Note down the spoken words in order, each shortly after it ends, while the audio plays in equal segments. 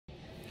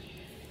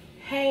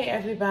Hey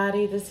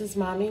everybody, this is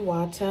Mommy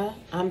Wata.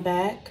 I'm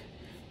back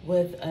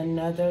with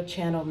another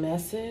channel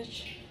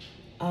message.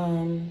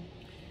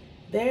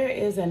 There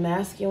is a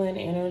masculine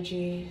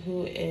energy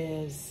who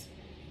is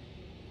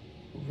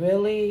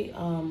really,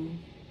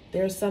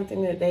 there's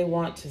something that they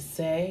want to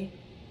say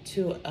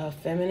to a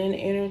feminine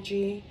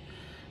energy.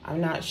 I'm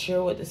not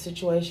sure what the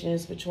situation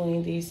is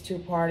between these two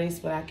parties,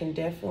 but I can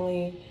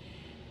definitely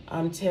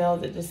tell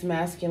that this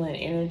masculine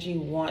energy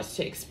wants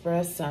to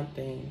express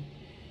something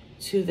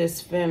to this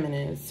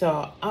feminine.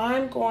 So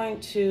I'm going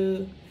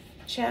to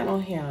channel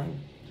him.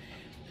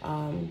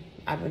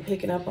 I've been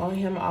picking up on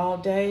him all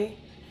day.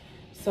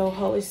 So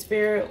Holy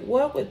Spirit,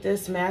 what would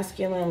this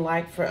masculine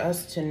like for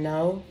us to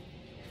know?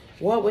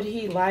 What would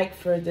he like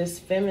for this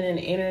feminine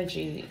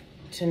energy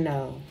to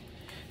know?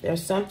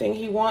 There's something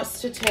he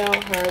wants to tell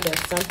her.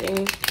 There's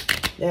something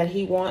that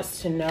he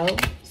wants to know.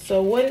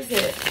 So what is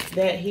it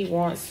that he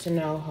wants to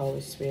know,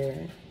 Holy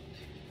Spirit?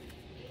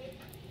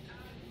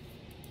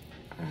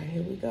 All right,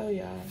 here we go,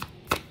 y'all.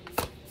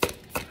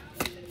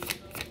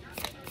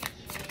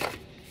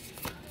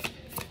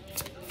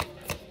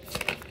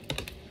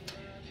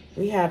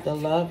 We have the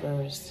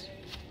Lovers.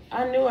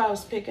 I knew I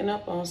was picking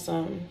up on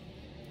something.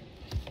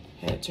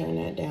 Had to turn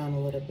that down a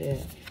little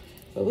bit.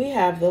 But we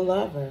have the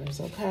Lovers,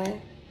 okay?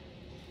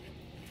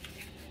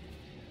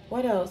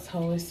 What else,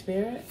 Holy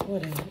Spirit?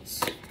 What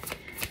else?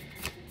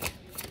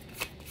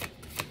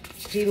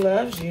 He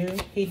loves you.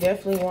 He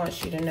definitely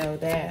wants you to know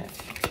that.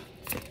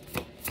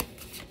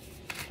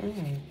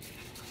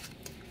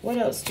 What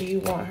else do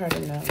you want her to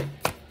know?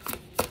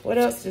 What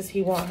else does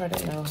he want her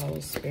to know, Holy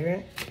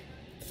Spirit?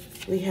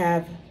 We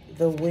have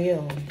the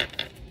Wheel.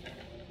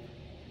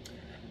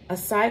 A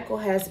cycle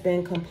has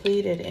been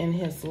completed in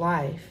his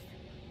life.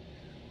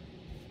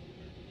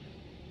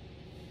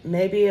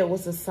 Maybe it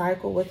was a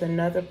cycle with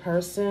another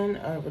person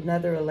or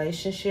another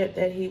relationship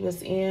that he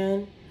was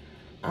in.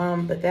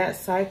 But that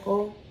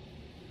cycle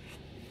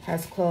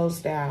has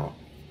closed out.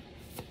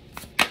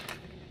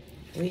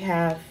 We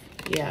have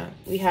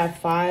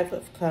 5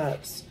 of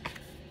Cups.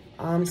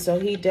 So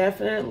he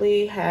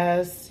definitely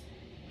has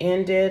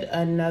ended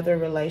another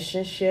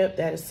relationship.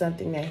 That is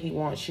something that he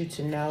wants you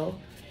to know.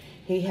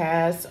 He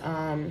has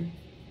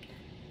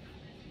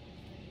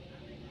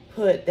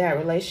put that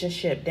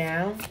relationship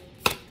down,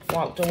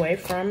 walked away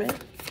from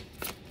it.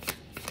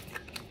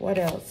 What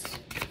else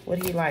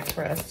would he like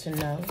for us to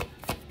know?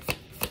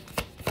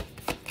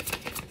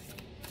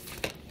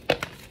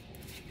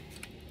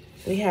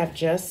 We have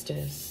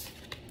Justice.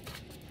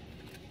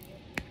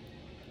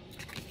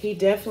 He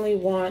definitely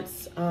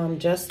wants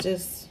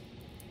justice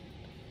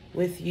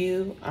with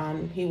you.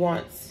 He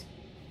wants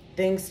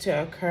things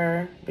to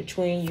occur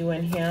between you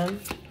and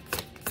him.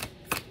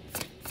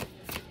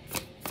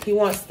 He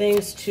wants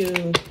things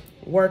to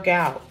work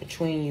out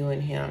between you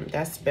and him.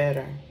 That's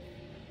better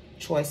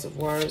choice of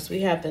words. We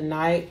have the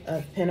Knight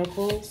of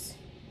Pentacles.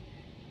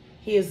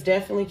 He is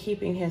definitely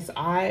keeping his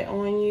eye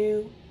on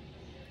you.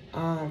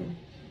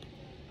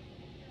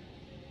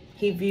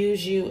 He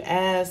views you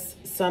as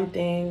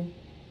something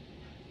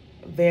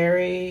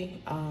very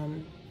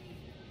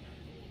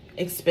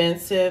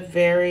expensive,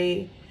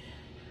 very,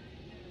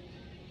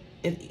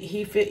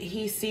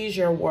 he sees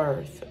your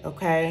worth,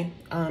 okay?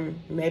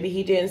 Maybe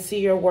he didn't see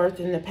your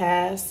worth in the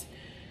past,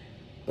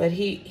 but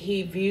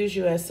he views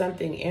you as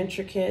something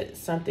intricate,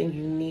 something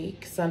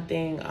unique,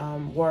 something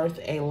worth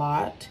a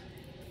lot.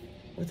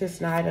 With this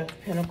Knight of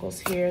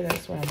Pentacles here,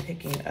 that's what I'm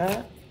picking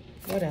up.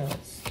 What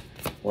else?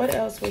 What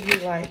else would he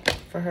like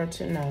for her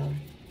to know?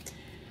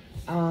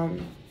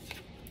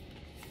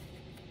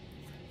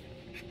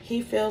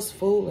 He feels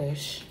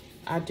foolish.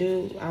 I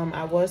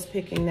was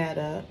picking that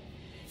up.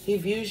 He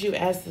views you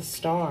as the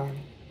star.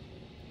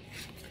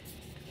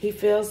 He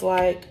feels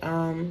like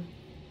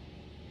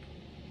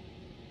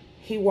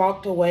he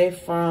walked away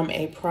from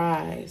a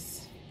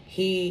prize.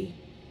 He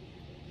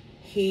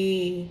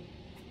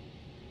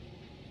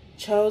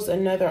chose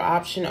another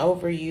option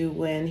over you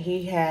when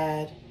he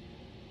had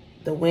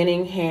the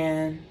winning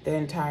hand the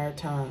entire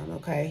time,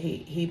 okay?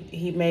 He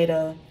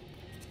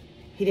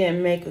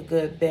didn't make a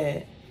good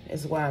bet,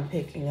 is what I'm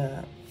picking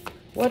up.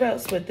 What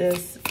else would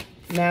this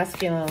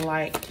masculine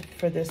like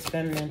for this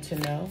feminine to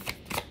know?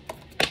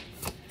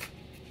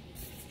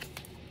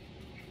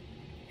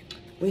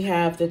 We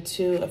have the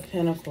Two of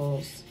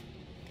Pentacles.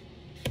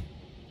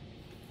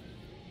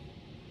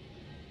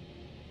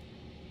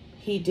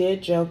 He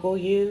did juggle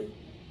you,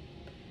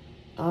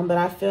 but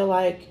I feel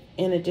like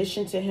in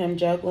addition to him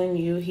juggling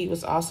you, he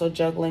was also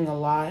juggling a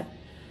lot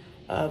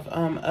of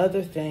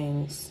other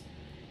things.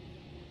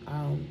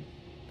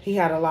 He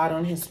had a lot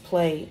on his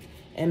plate,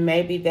 and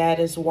maybe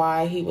that is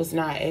why he was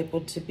not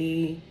able to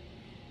be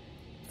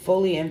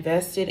fully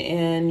invested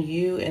in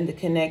you and the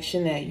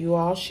connection that you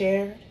all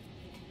shared.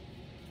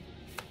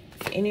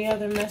 Any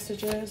other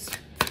messages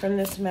from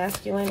this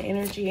masculine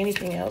energy?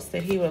 Anything else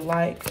that he would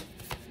like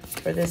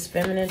for this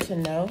feminine to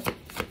know?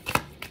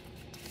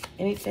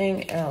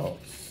 Anything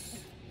else?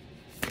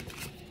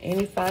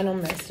 Any final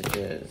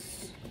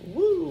messages?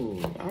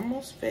 Woo,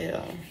 almost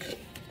fell.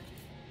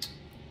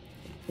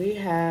 We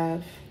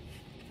have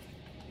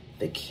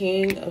the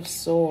King of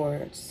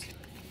Swords.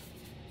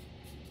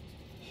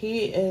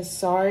 He is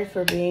sorry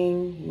for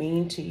being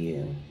mean to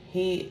you.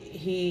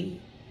 He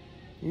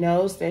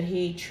knows that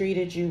he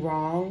treated you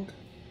wrong,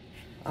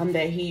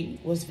 that he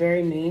was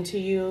very mean to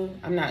you.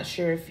 I'm not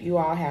sure if you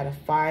all had a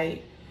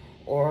fight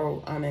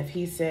or if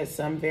he said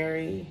some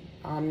very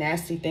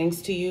nasty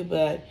things to you,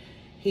 but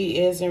he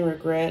is in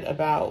regret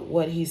about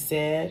what he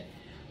said,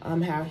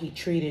 how he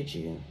treated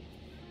you.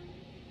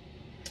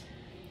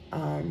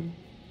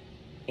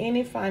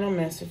 Any final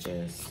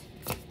messages?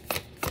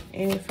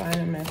 Any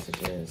final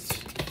messages?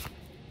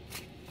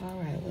 All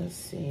right, let's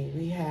see.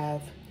 We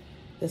have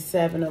the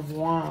Seven of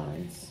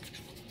Wands.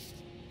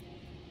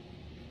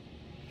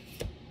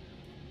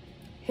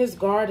 His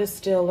guard is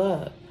still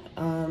up.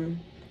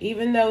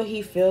 Even though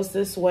he feels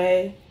this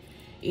way,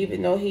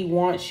 even though he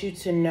wants you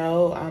to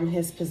know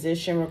his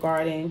position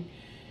regarding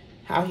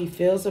how he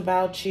feels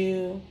about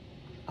you,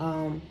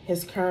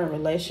 his current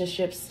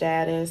relationship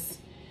status,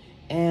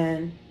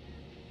 and,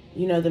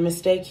 you know, the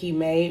mistake he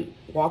made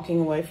walking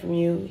away from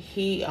you,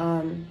 he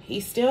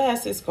still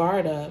has his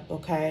guard up,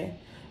 okay?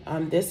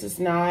 This is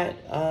not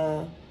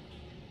a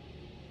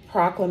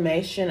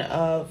proclamation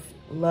of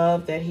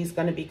love that he's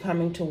going to be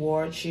coming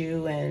towards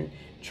you and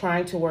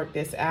trying to work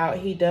this out.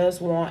 He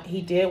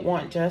did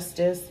want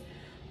justice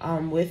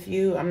with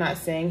you. I'm not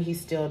saying he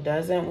still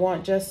doesn't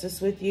want justice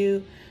with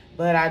you,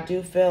 but I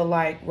do feel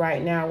like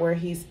right now where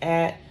he's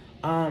at,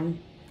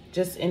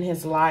 just in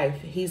his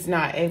life, he's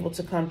not able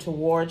to come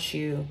towards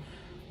you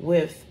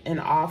with an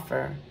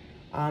offer.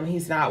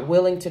 He's not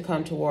willing to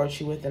come towards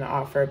you with an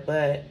offer,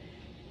 but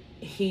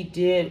he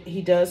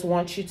does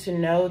want you to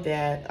know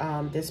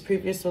that this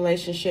previous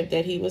relationship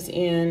that he was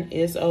in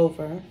is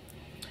over.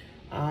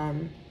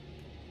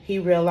 He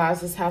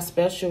realizes how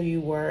special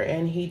you were,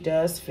 and he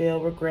does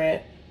feel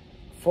regret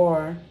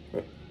for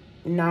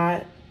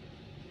not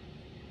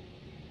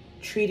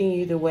treating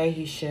you the way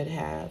he should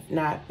have,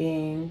 not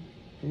being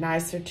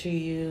nicer to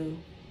you,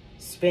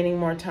 spending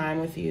more time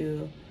with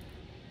you,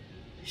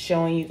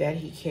 showing you that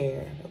he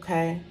cared,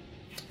 okay?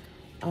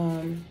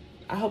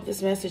 I hope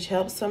this message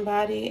helps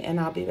somebody, and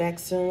I'll be back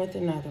soon with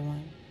another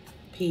one.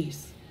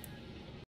 Peace.